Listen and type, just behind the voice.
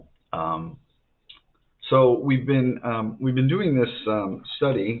Um, so we've been doing this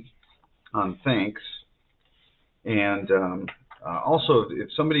study on thanks, and also if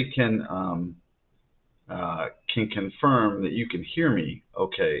somebody can confirm that you can hear me,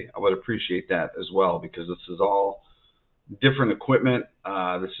 okay, I would appreciate that as well, because this is all different equipment.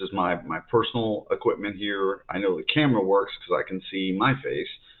 This is my personal equipment here. I know the camera works because I can see my face,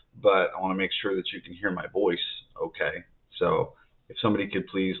 but I want to make sure that you can hear my voice okay. So if somebody could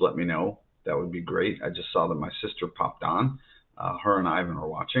please let me know, that would be great. I just saw that my sister popped on. Her and Ivan are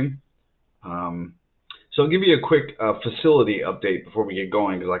watching. So I'll give you a quick facility update before we get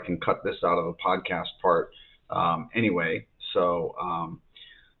going, because I can cut this out of the podcast part anyway. So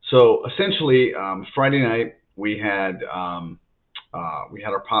essentially, Friday night we had our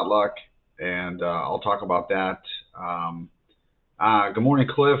potluck, and I'll talk about that. Good morning,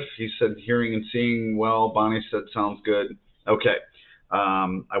 Cliff. He said hearing and seeing well. Bonnie said sounds good. Okay.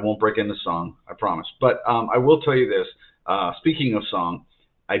 I won't break into song, I promise. But I will tell you this. Speaking of song,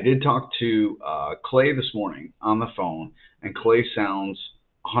 I did talk to Clay this morning on the phone, and Clay sounds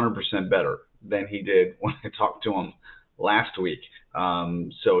 100% better than he did when I talked to him last week.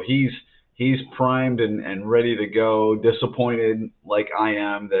 So he's primed and ready to go. Disappointed like I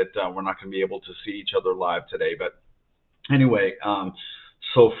am that we're not going to be able to see each other live today. But anyway,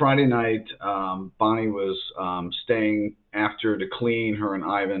 so Friday night, Bonnie was staying after to clean, her and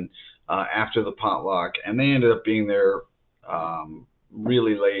Ivan, after the potluck, and they ended up being there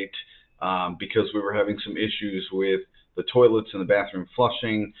really late because we were having some issues with the toilets in the bathroom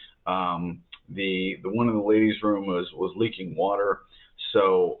flushing. The one in the ladies' room was leaking water,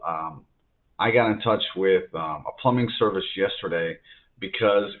 so I got in touch with a plumbing service yesterday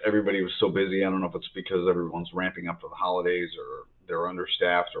because everybody was so busy. I don't know if it's because everyone's ramping up for the holidays or they're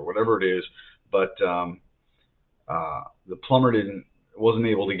understaffed or whatever it is, but the plumber wasn't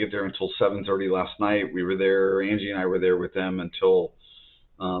able to get there until 7:30 last night. We were there, Angie and I were there with them until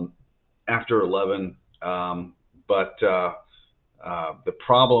after 11. But the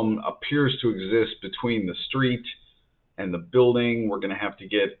problem appears to exist between the street and the building. We're going to have to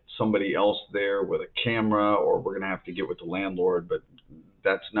get somebody else there with a camera, or we're going to have to get with the landlord, but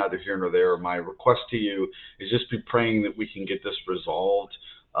that's neither here nor there. My request to you is just be praying that we can get this resolved.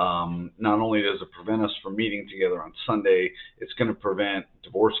 Not only does it prevent us from meeting together on Sunday, it's going to prevent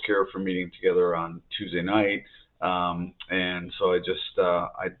divorce care from meeting together on Tuesday night. And so I just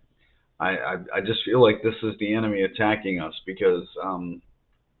feel like this is the enemy attacking us, because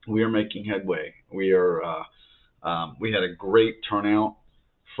we are making headway. We had a great turnout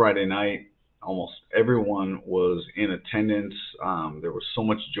Friday night. Almost everyone was in attendance. There was so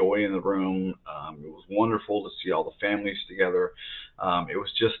much joy in the room. It was wonderful to see all the families together. It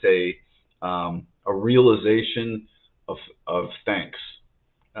was just a realization of thanks.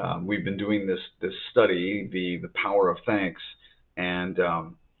 We've been doing this study, the power of thanks, and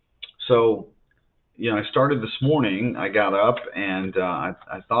so I started this morning. I got up and I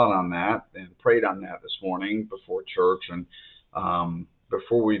thought on that and prayed on that this morning before church. And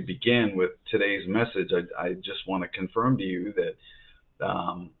before we begin with today's message, I just want to confirm to you that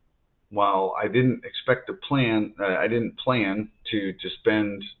while I didn't plan to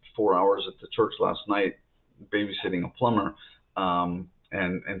spend 4 hours at the church last night babysitting a plumber and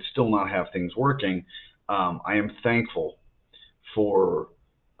still not have things working, I am thankful for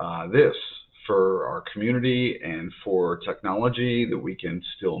this, for our community and for technology, that we can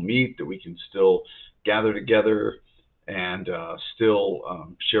still meet, that we can still gather together and still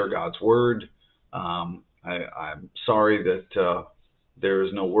share God's word. I'm sorry that there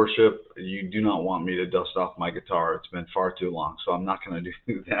is no worship. You do not want me to dust off my guitar. It's been far too long, so I'm not going to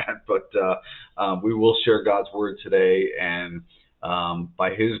do that. But we will share God's word today, and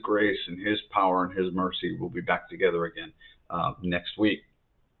by His grace and His power and His mercy, we'll be back together again next week.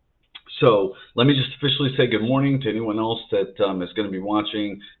 So let me just officially say good morning to anyone else that is going to be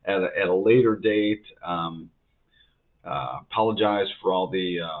watching at a later date. Apologize for all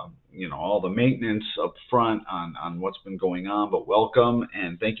the all the maintenance up front on what's been going on, but welcome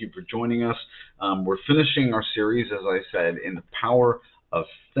and thank you for joining us. We're finishing our series, as I said, in the power of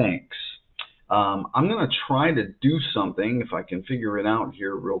thanks. I'm going to try to do something, if I can figure it out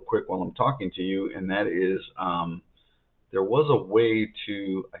here real quick while I'm talking to you, and that is there was a way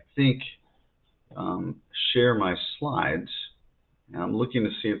to, I think, share my slides. And I'm looking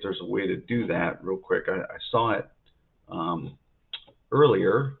to see if there's a way to do that real quick. I saw it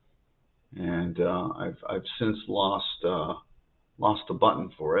earlier, and I've since lost the button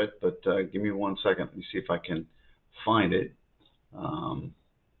for it. But give me 1 second. Let me see if I can find it.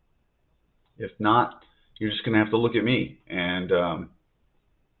 If not, you're just going to have to look at me and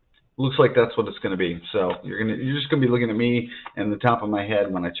looks like that's what it's going to be. So you're just going to be looking at me and the top of my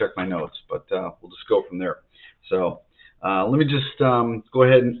head when I check my notes, but we'll just go from there. So let me just go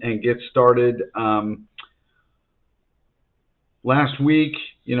ahead and get started. Last week,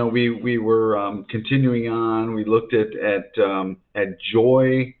 we were continuing on. We looked at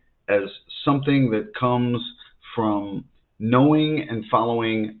joy as something that comes from knowing and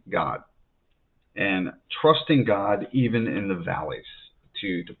following God and trusting God even in the valleys,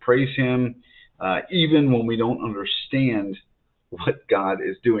 to praise Him even when we don't understand what God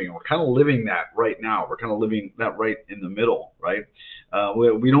is doing. We're kind of living that right now. We're kind of living that right in the middle, right?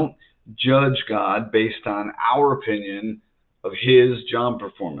 We don't judge God based on our opinion of His job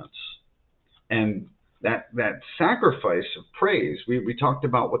performance. And that sacrifice of praise, we talked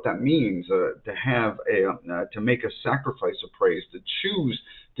about what that means, to make a sacrifice of praise, to choose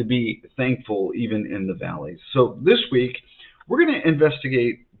to be thankful even in the valleys. So this week, we're going to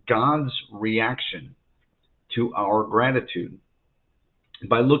investigate God's reaction to our gratitude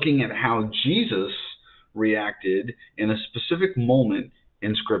by looking at how Jesus reacted in a specific moment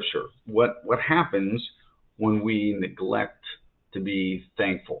in Scripture. What happens when we neglect to be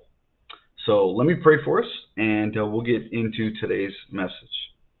thankful? So let me pray for us, and we'll get into today's message.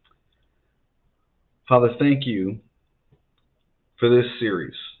 Father, thank you for this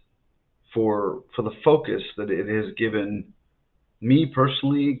series, for the focus that it has given me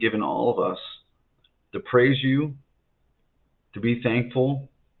personally, given all of us, to praise you, to be thankful,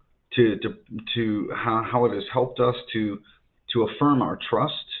 to how it has helped us to affirm our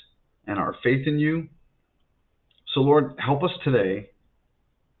trust and our faith in you. So Lord, help us today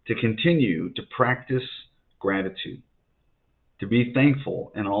to continue to practice gratitude, to be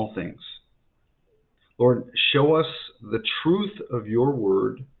thankful in all things. Lord, show us the truth of your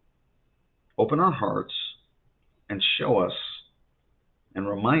word, open our hearts, and show us and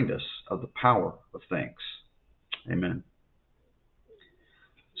remind us of the power of thanks. Amen.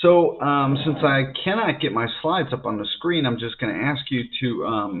 So since I cannot get my slides up on the screen, I'm just going to ask you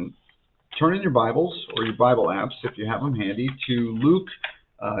to turn in your Bibles or your Bible apps, if you have them handy, to Luke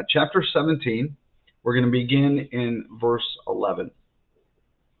chapter 17. We're going to begin in verse 11.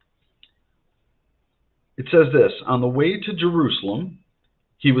 It says this: On the way to Jerusalem,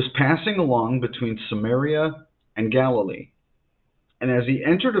 he was passing along between Samaria and Galilee. And as he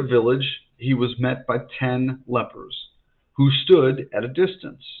entered a village, he was met by 10 lepers, who stood at a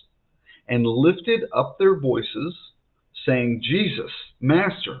distance and lifted up their voices, saying, Jesus,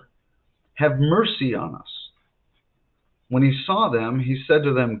 Master, have mercy on us. When he saw them, he said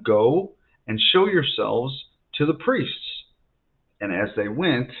to them, Go and show yourselves to the priests. And as they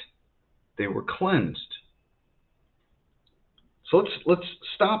went, they were cleansed. So let's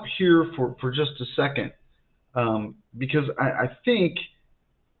stop here for just a second, because I think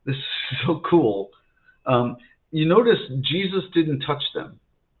this is so cool. You notice Jesus didn't touch them.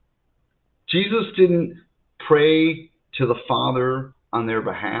 Jesus didn't pray to the Father on their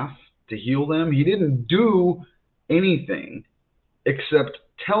behalf to heal them. He didn't do anything except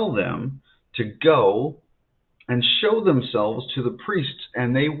tell them to go and show themselves to the priests,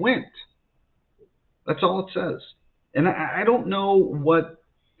 and they went. That's all it says. And I don't know what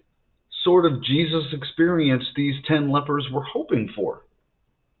sort of Jesus experience these 10 lepers were hoping for.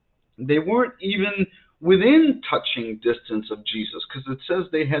 They weren't even within touching distance of Jesus, because it says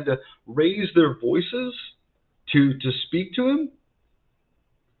they had to raise their voices to speak to him.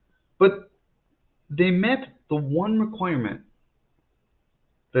 But they met the one requirement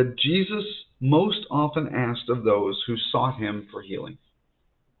that Jesus most often asked of those who sought him for healing.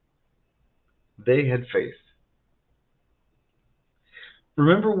 They had faith.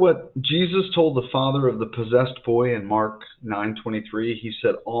 Remember what Jesus told the father of the possessed boy in Mark 9:23? He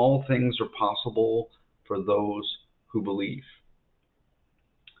said, all things are possible for those who believe.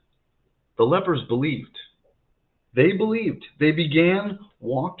 The lepers believed. They believed. They began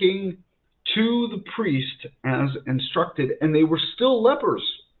walking to the priest as instructed, and they were still lepers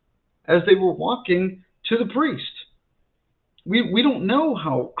as they were walking to the priest. We don't know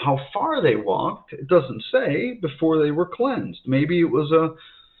how far they walked. It doesn't say before they were cleansed. Maybe it was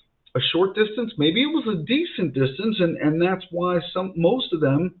a short distance. Maybe it was a decent distance, and that's why most of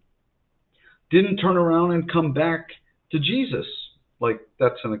them didn't turn around and come back to Jesus. Like,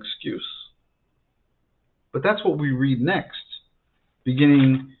 that's an excuse. But that's what we read next.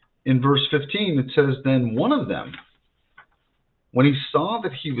 Beginning in verse 15, it says, Then one of them, when he saw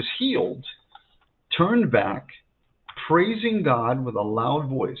that he was healed, turned back, praising God with a loud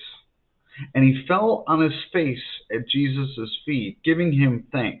voice. And he fell on his face at Jesus' feet, giving him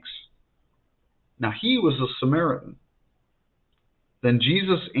thanks. Now he was a Samaritan. Then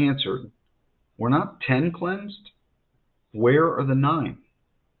Jesus answered, "Were not 10 cleansed? Where are the 9?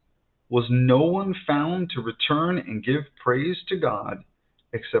 Was no one found to return and give praise to God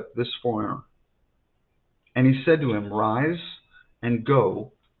except this foreigner?" And he said to him, "Rise and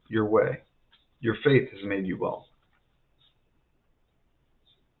go your way. Your faith has made you well."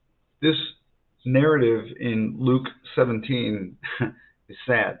 This narrative in Luke 17 is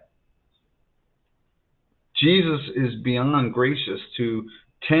sad. Jesus is beyond gracious to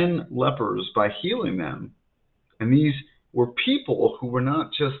 10 lepers by healing them. And these were people who were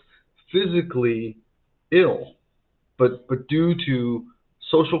not just physically ill, but due to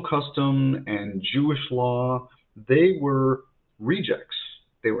social custom and Jewish law, they were rejects.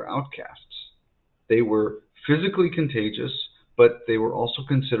 They were outcasts. They were physically contagious, but they were also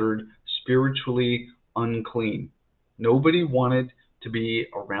considered spiritually unclean. Nobody wanted to be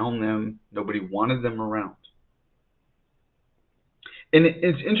around them. Nobody wanted them around. And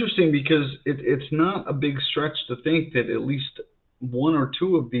it's interesting because it's not a big stretch to think that at least one or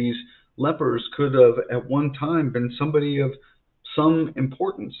two of these lepers could have at one time been somebody of some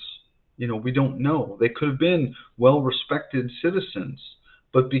importance. We don't know. They could have been well-respected citizens,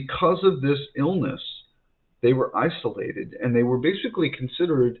 but because of this illness, they were isolated and they were basically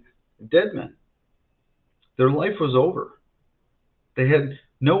considered dead men. Their life was over. They had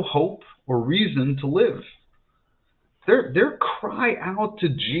no hope or reason to live. Their cry out to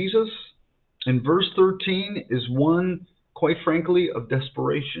Jesus in verse 13 is one, quite frankly, of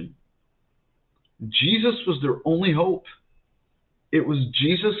desperation. Jesus was their only hope. It was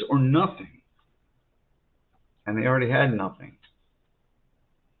Jesus or nothing. And they already had nothing.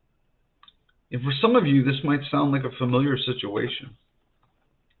 And for some of you, this might sound like a familiar situation.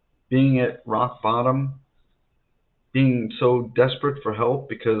 Being at rock bottom, being so desperate for help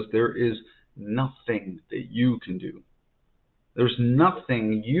because there is nothing that you can do. There's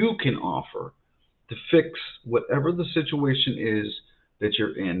nothing you can offer to fix whatever the situation is that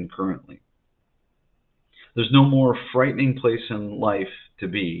you're in currently. There's no more frightening place in life to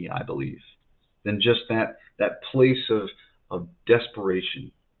be, I believe, than just that place of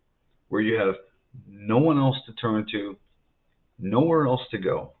desperation where you have no one else to turn to, nowhere else to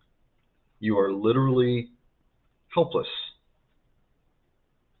go. You are literally helpless.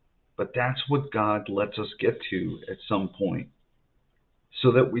 But that's what God lets us get to at some point,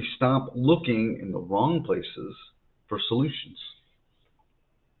 so that we stop looking in the wrong places for solutions.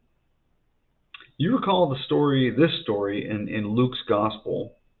 You recall this story in Luke's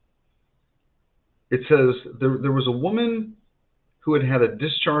gospel. It says there was a woman who had had a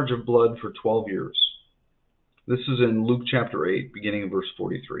discharge of blood for 12 years. This is in Luke chapter 8, beginning in verse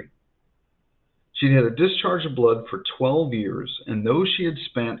 43. She'd had a discharge of blood for 12 years, and though she had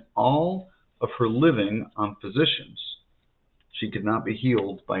spent all of her living on physicians, she could not be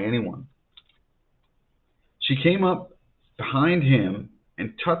healed by anyone. She came up behind him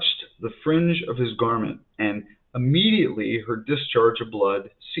and touched the fringe of his garment, and immediately her discharge of blood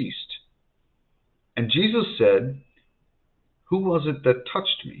ceased. And Jesus said, "Who was it that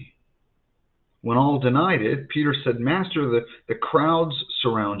touched me?" When all denied it, Peter said, "Master, the crowds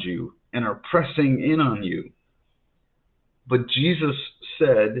surround you and are pressing in on you." But Jesus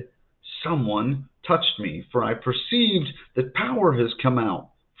said, "Someone touched me, for I perceived that power has come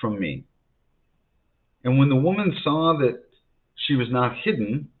out from me." And when the woman saw that she was not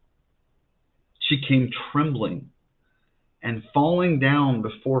hidden, she came trembling and falling down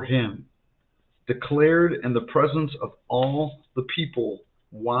before him, declared in the presence of all the people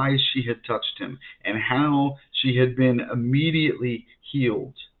why she had touched him and how she had been immediately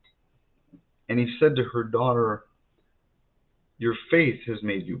healed. And he said to her, "Daughter, your faith has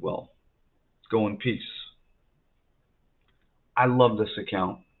made you well. Go in peace." I love this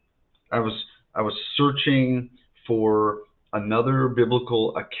account. I was searching for another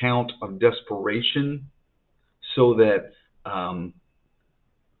biblical account of desperation so that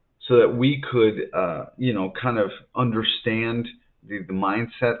we could kind of understand the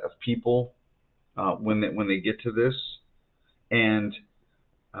mindset of people when they get to this. And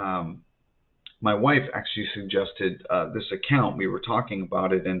my wife actually suggested this account. We were talking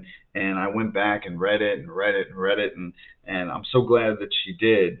about it, and I went back and read it, and I'm so glad that she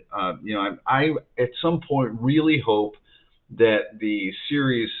did. I at some point really hope that the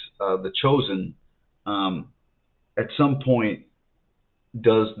series, The Chosen, at some point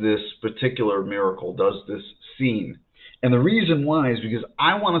does this particular miracle, does this scene. And the reason why is because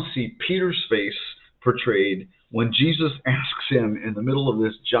I want to see Peter's face portrayed when Jesus asks him in the middle of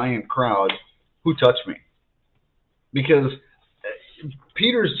this giant crowd, "Who touched me?" Because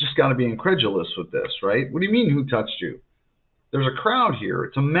Peter's just got to be incredulous with this, right? What do you mean, who touched you? There's a crowd here.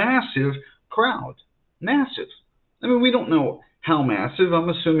 It's a massive crowd. Massive. I mean, we don't know how massive. I'm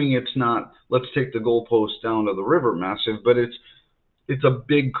assuming it's not, let's take the goalpost down to the river massive, but it's a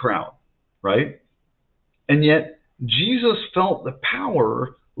big crowd, right? And yet, Jesus felt the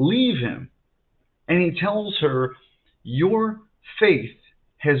power leave him. And he tells her, your faith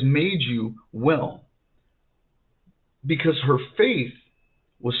has made you well. Because her faith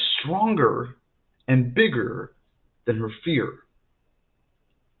was stronger and bigger than her fear.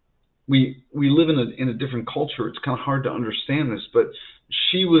 We live in a different culture. It's kind of hard to understand this, but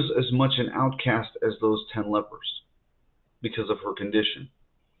she was as much an outcast as those 10 lepers because of her condition.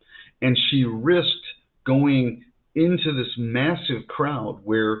 And she risked going into this massive crowd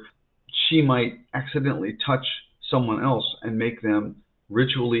where she might accidentally touch someone else and make them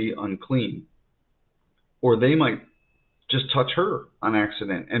ritually unclean. Or they might just touch her on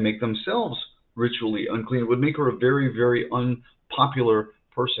accident and make themselves ritually unclean. It would make her a very, very unpopular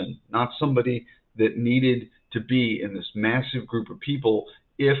person, not somebody that needed to be in this massive group of people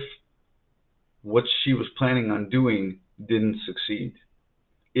if what she was planning on doing didn't succeed.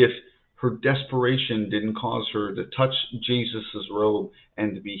 If her desperation didn't cause her to touch Jesus' robe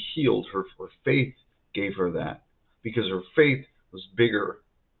and to be healed, her faith gave her that, because her faith was bigger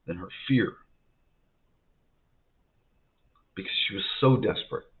than her fear. Because she was so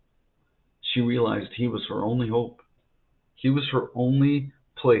desperate. She realized he was her only hope. He was her only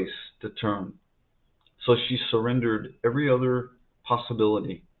place to turn. So she surrendered every other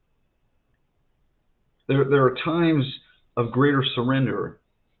possibility. There are times of greater surrender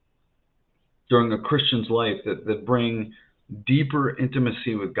during a Christian's life that bring deeper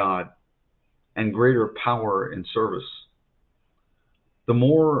intimacy with God and greater power in service. The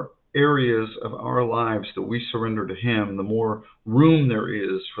more areas of our lives that we surrender to Him, the more room there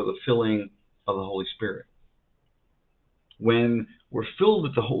is for the filling of the Holy Spirit. When we're filled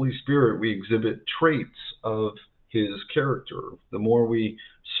with the Holy Spirit, we exhibit traits of His character. The more we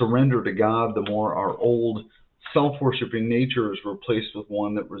surrender to God, the more our old self-worshiping nature is replaced with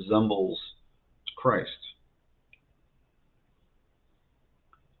one that resembles Christ.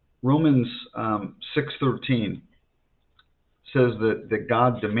 Romans 6:13 says that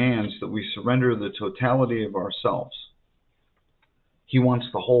God demands that we surrender the totality of ourselves. He wants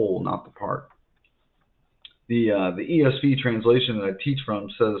the whole, not the part. The ESV translation that I teach from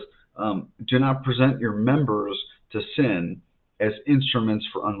says, do not present your members to sin as instruments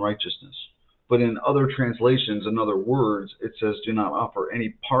for unrighteousness. But in other translations, in other words, it says, do not offer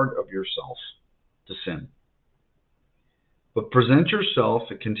any part of yourself to sin. But present yourself,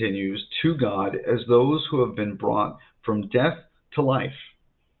 it continues, to God as those who have been brought from death to life,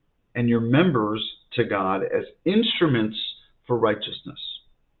 and your members to God as instruments for righteousness.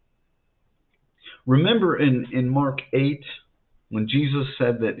 Remember in Mark 8, when Jesus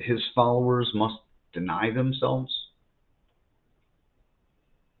said that his followers must deny themselves?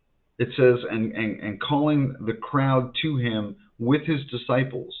 It says, and calling the crowd to him with his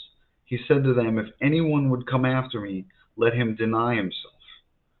disciples, he said to them, if anyone would come after me, let him deny himself,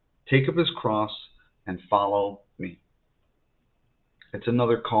 take up his cross, and follow me. It's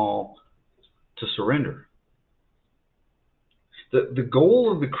another call to surrender. The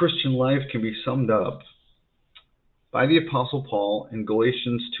goal of the Christian life can be summed up by the Apostle Paul in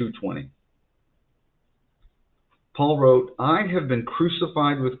Galatians 2:20. Paul wrote, I have been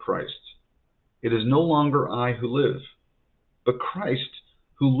crucified with Christ. It is no longer I who live, but Christ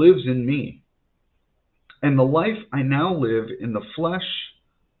who lives in me. And the life I now live in the flesh,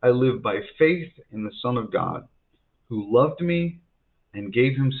 I live by faith in the Son of God, who loved me and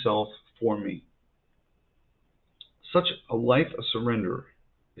gave himself for me. Such a life of surrender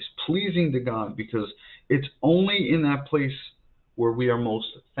is pleasing to God because it's only in that place where we are most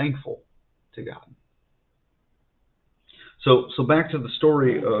thankful to God. So back to the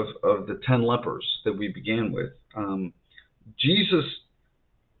story of the 10 lepers that we began with. Jesus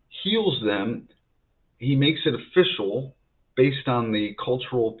heals them. He makes it official based on the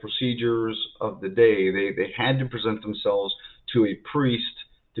cultural procedures of the day. They had to present themselves to a priest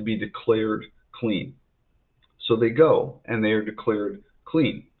to be declared clean. So they go and they are declared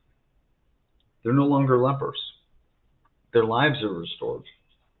clean. They're no longer lepers. Their lives are restored.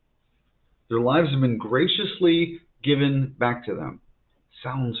 Their lives have been graciously given back to them.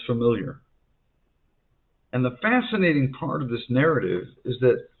 Sounds familiar. And the fascinating part of this narrative is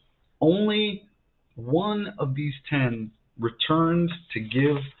that only one of these 10 returned to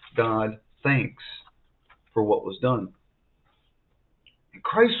give God thanks for what was done. And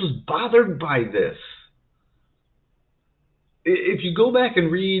Christ was bothered by this. If you go back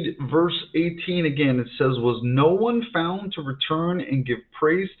and read verse 18 again, it says, "Was no one found to return and give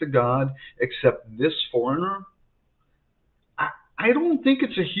praise to God except this foreigner?" I don't think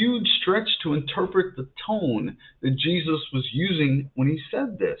it's a huge stretch to interpret the tone that Jesus was using when he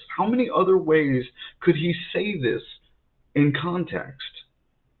said this. How many other ways could he say this in context?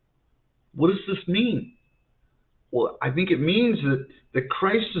 What does this mean? Well, I think it means that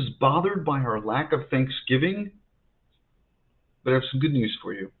Christ is bothered by our lack of thanksgiving, but I have some good news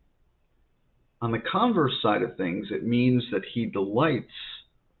for you. On the converse side of things, it means that he delights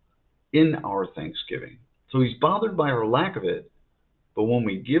in our thanksgiving. So he's bothered by our lack of it, but when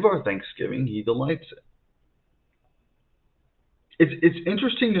we give our thanksgiving, he delights it. It's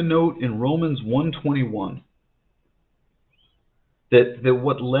interesting to note in Romans 1:21 that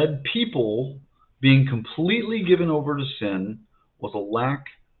what led people being completely given over to sin was a lack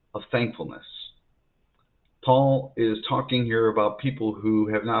of thankfulness. Paul is talking here about people who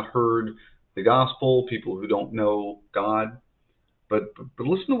have not heard the gospel, people who don't know God. But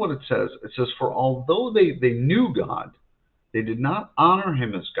listen to what it says. It says, "For although they knew God, they did not honor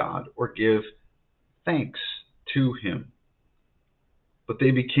him as God or give thanks to him. But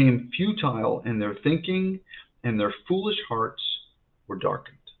they became futile in their thinking, and their foolish hearts were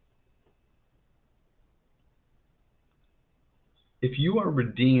darkened." If you are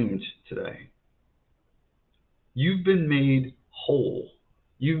redeemed today, you've been made whole.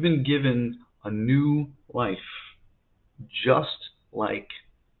 You've been given a new life, just like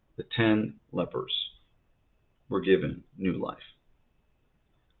the 10 lepers were given new life.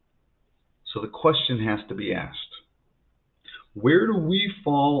 So the question has to be asked, where do we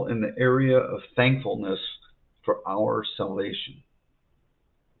fall in the area of thankfulness for our salvation?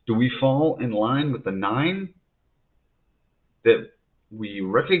 Do we fall in line with the 9, that we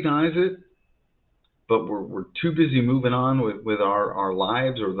recognize it, but we're too busy moving on with our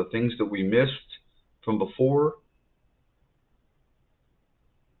lives or the things that we missed from before?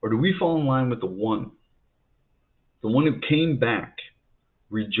 Or do we fall in line with the one who came back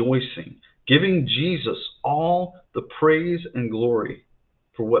rejoicing, giving Jesus all the praise and glory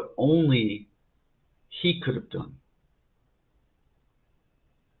for what only he could have done?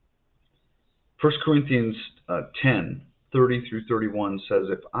 1 Corinthians 10:30-31 says,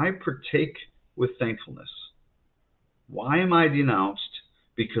 "If I partake with thankfulness, why am I denounced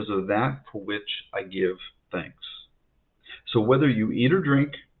because of that for which I give thanks? So whether you eat or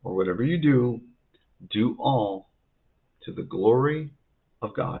drink or whatever you do, do all to the glory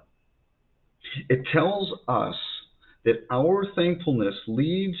of God." It tells us that our thankfulness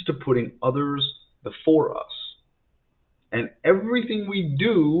leads to putting others before us. And everything we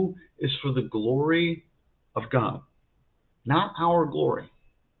do is for the glory of God, not our glory.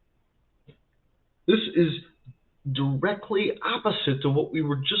 This is directly opposite to what we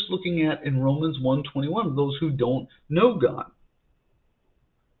were just looking at in Romans 1:21, those who don't know God,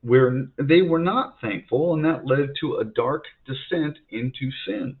 where they were not thankful, and that led to a dark descent into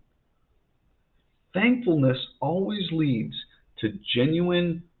sin. Thankfulness always leads to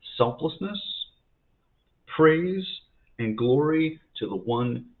genuine selflessness, praise, and glory to the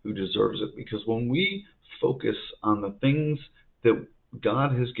one who deserves it. Because when we focus on the things that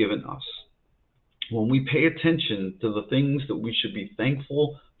God has given us, when we pay attention to the things that we should be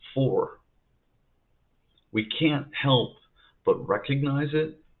thankful for, we can't help but recognize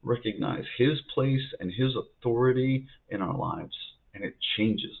his place and his authority in our lives, and it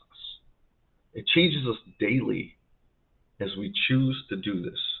changes us. It changes us daily as we choose to do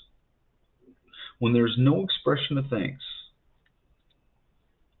this. When there's no expression of thanks,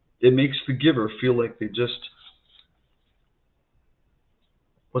 it makes the giver feel like they just,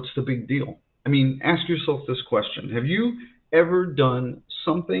 what's the big deal? I mean, ask yourself this question. Have you ever done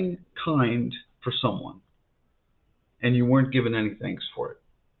something kind for someone and you weren't given any thanks for it?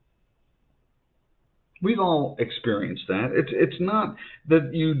 We've all experienced that. It's not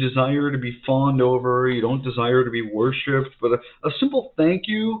that you desire to be fawned over, you don't desire to be worshipped, but a simple thank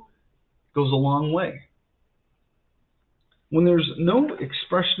you goes a long way. When there's no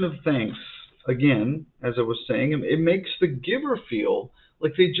expression of thanks, again, as I was saying, it makes the giver feel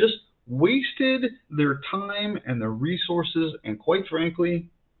like they just wasted their time and their resources, and quite frankly,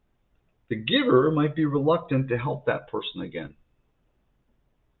 the giver might be reluctant to help that person again.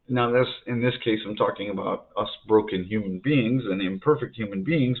 Now, in this case, I'm talking about us broken human beings and imperfect human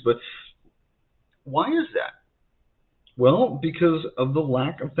beings, but why is that? Well, because of the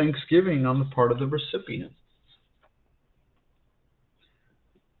lack of thanksgiving on the part of the recipient.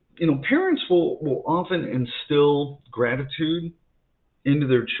 Parents will often instill gratitude into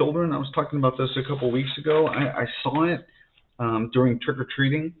their children. I was talking about this a couple weeks ago. I saw it during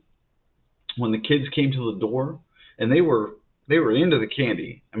trick-or-treating, when the kids came to the door, and they were into the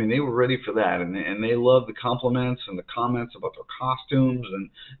candy. I mean, they were ready for that, and they loved the compliments and the comments about their costumes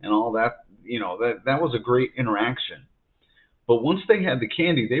and all that. That was a great interaction. But once they had the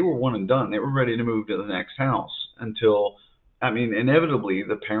candy, they were one and done. They were ready to move to the next house until, I mean, inevitably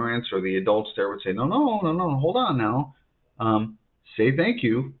the parents or the adults there would say, no, no, no, no, hold on now. Say thank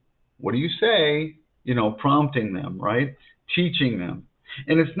you. What do you say? Prompting them, right? Teaching them.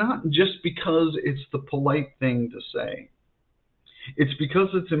 And it's not just because it's the polite thing to say. It's because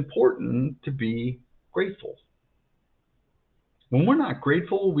it's important to be grateful. When we're not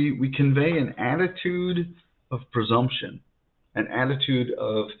grateful, we convey an attitude of presumption, an attitude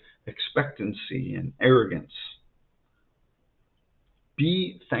of expectancy and arrogance.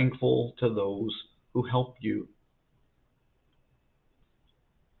 Be thankful to those who help you.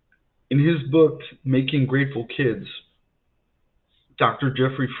 In his book, Making Grateful Kids, Dr.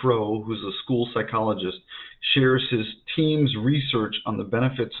 Jeffrey Froh, who's a school psychologist, shares his team's research on the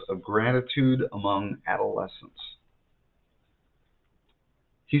benefits of gratitude among adolescents.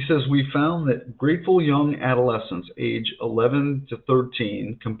 He says, we found that grateful young adolescents age 11 to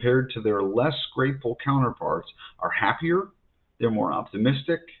 13 compared to their less grateful counterparts are happier, they're more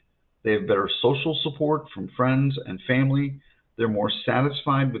optimistic, they have better social support from friends and family, they're more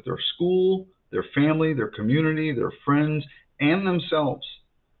satisfied with their school, their family, their community, their friends, and themselves,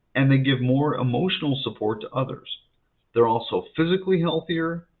 and they give more emotional support to others. They're also physically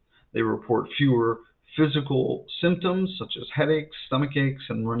healthier, they report fewer physical symptoms such as headaches, stomach aches,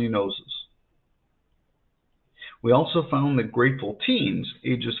 and runny noses. We also found that grateful teens,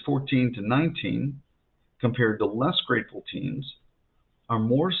 ages 14 to 19, compared to less grateful teens, are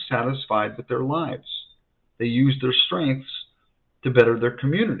more satisfied with their lives. They use their strengths to better their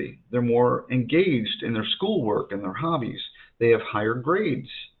community. They're more engaged in their schoolwork and their hobbies. They have higher grades,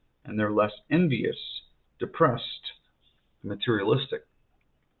 and they're less envious, depressed, materialistic.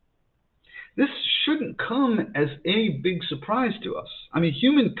 This shouldn't come as any big surprise to us. I mean,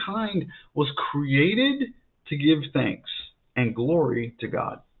 humankind was created to give thanks and glory to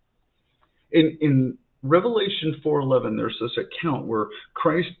God. In Revelation 4:11, there's this account where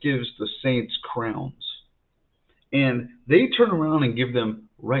Christ gives the saints crowns, and they turn around and give them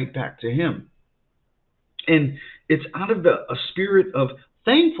right back to him. And it's out of a spirit of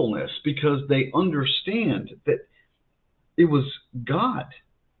thankfulness because they understand that it was God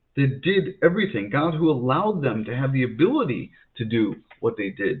that did everything, God who allowed them to have the ability to do what they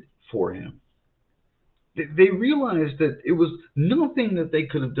did for him. They realized that it was nothing that they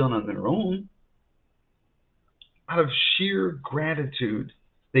could have done on their own. Out of sheer gratitude,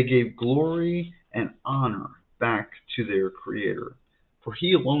 they gave glory and honor back to their Creator, for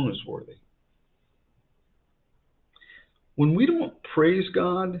he alone is worthy. When we don't praise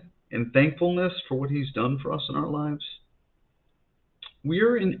God in thankfulness for what he's done for us in our lives, we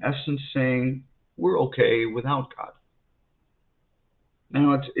are in essence saying we're okay without God.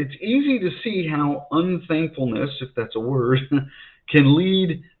 Now, it's easy to see how unthankfulness, if that's a word, can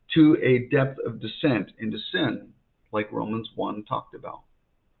lead to a depth of descent into sin, like Romans 1 talked about.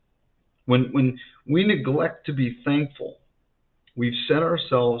 When we neglect to be thankful, we've set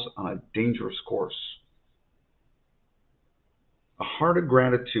ourselves on a dangerous course. A heart of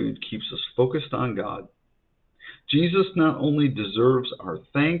gratitude keeps us focused on God. Jesus not only deserves our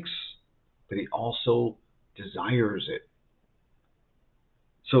thanks, but he also desires it.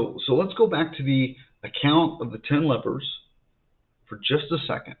 So let's go back to the account of the 10 lepers for just a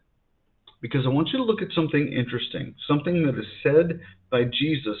second, because I want you to look at something interesting, something that is said by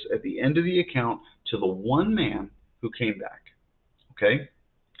Jesus at the end of the account to the one man who came back. Okay?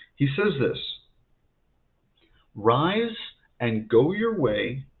 He says this, "Rise and go your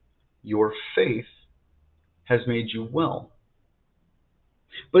way, your faith has made you well."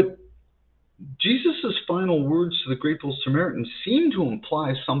 But Jesus' final words to the grateful Samaritan seem to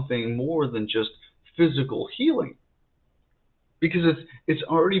imply something more than just physical healing, because it's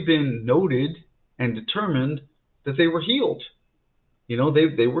already been noted and determined that they were healed. You know,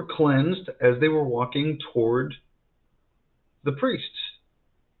 they were cleansed as they were walking toward the priests.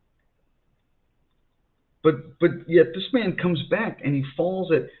 But yet this man comes back and he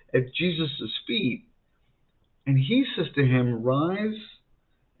falls at Jesus' feet, and he says to him, "Rise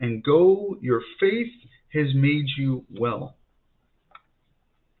and go, your faith has made you well."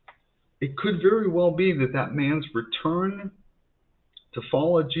 It could very well be that that man's return to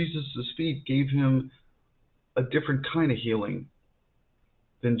fall at Jesus' feet gave him a different kind of healing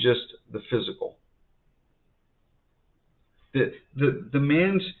than just the physical. The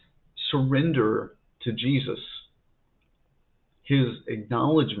man's surrender to Jesus his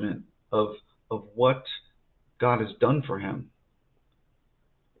acknowledgement of what God has done for him.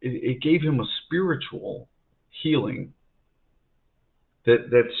 It gave him a spiritual healing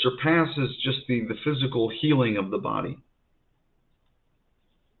that surpasses just the physical healing of the body.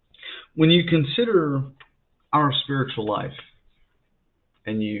 When you consider our spiritual life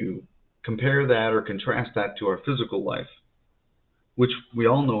and you compare that or contrast that to our physical life, which we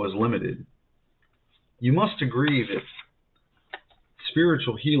all know is limited, you must agree that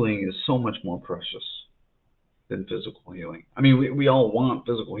spiritual healing is so much more precious than physical healing. I mean, we all want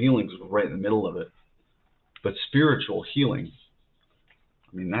physical healing because we're right in the middle of it. But spiritual healing,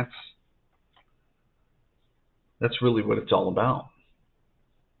 I mean, that's really what it's all about.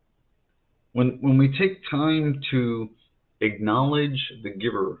 When we take time to acknowledge the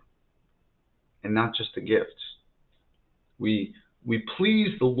giver and not just the gifts, we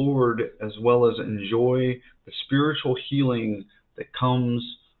please the Lord as well as enjoy the spiritual healing that comes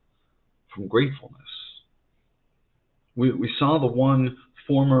from gratefulness. We saw the one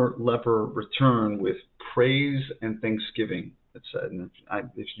former leper return with praise and thanksgiving, it said. And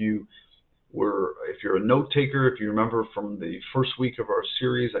if you're a note taker, if you remember from the first week of our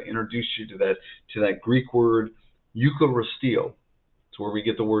series, I introduced you to that Greek word Eucharistio. It's where we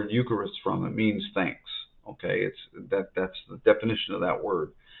get the word Eucharist from. It means thanks. Okay, that's the definition of that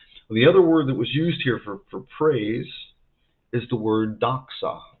word. The other word that was used here for praise is the word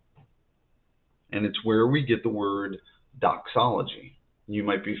doxa, and it's where we get the word doxology. You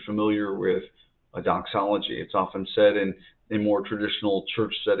might be familiar with a doxology. It's often said in more traditional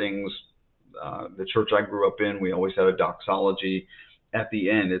church settings. The church I grew up in, we always had a doxology at the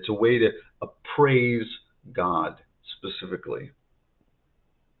end. It's a way to praise God specifically.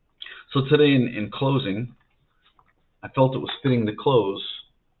 So today, in closing, I felt it was fitting to close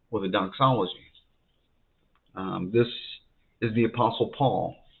with a doxology. This is the Apostle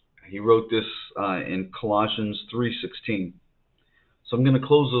Paul. He wrote this in Colossians 3:16. So I'm going to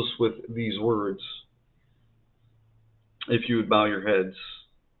close this with these words. If you would bow your heads.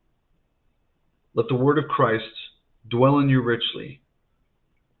 Let the word of Christ dwell in you richly,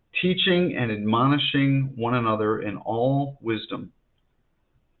 teaching and admonishing one another in all wisdom,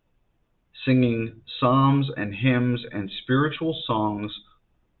 singing psalms and hymns and spiritual songs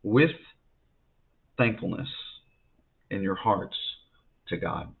with thankfulness in your hearts to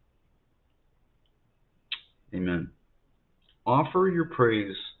God. Amen. Offer your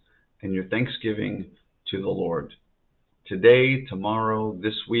praise and your thanksgiving to the Lord. Today, tomorrow,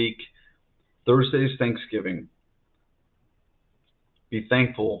 this week, Thursday's Thanksgiving. Be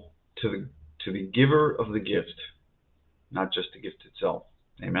thankful to the giver of the gift, not just the gift itself.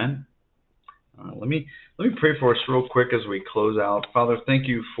 Amen. Let me pray for us real quick as we close out. Father, thank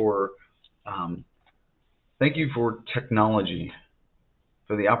you for technology,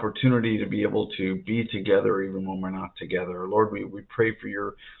 for the opportunity to be able to be together even when we're not together. Lord, we pray for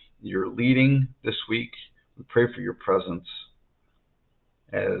your leading this week. We pray for your presence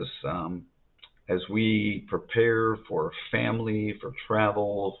as we prepare for family, for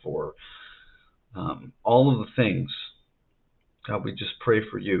travel, for all of the things. God, we just pray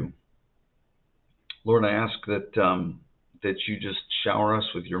for you. Lord, I ask that you just shower us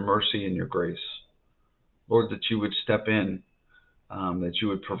with your mercy and your grace. Lord, that you would step in, that you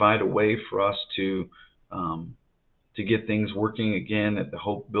would provide a way for us to get things working again at the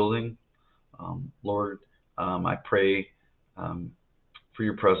Hope Building. Lord, I pray for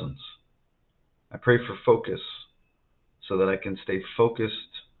your presence. I pray for focus so that I can stay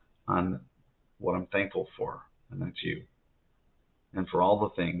focused on what I'm thankful for, and that's you, and for all the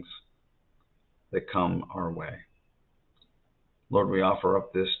things that come our way. Lord, we offer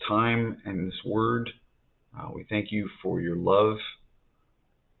up this time and this word. We thank you for your love,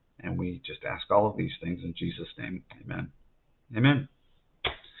 and we just ask all of these things in Jesus' name. Amen. Amen.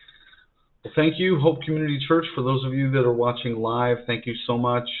 Well, thank you, Hope Community Church. For those of you that are watching live, thank you so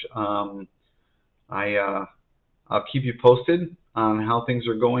much. I'll keep you posted on how things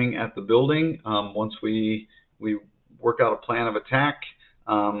are going at the building once we work out a plan of attack.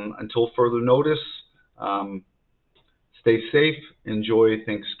 Until further notice, stay safe, enjoy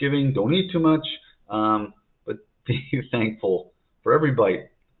Thanksgiving, don't eat too much, but be thankful for every bite,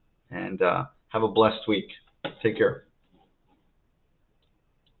 and have a blessed week. Take care.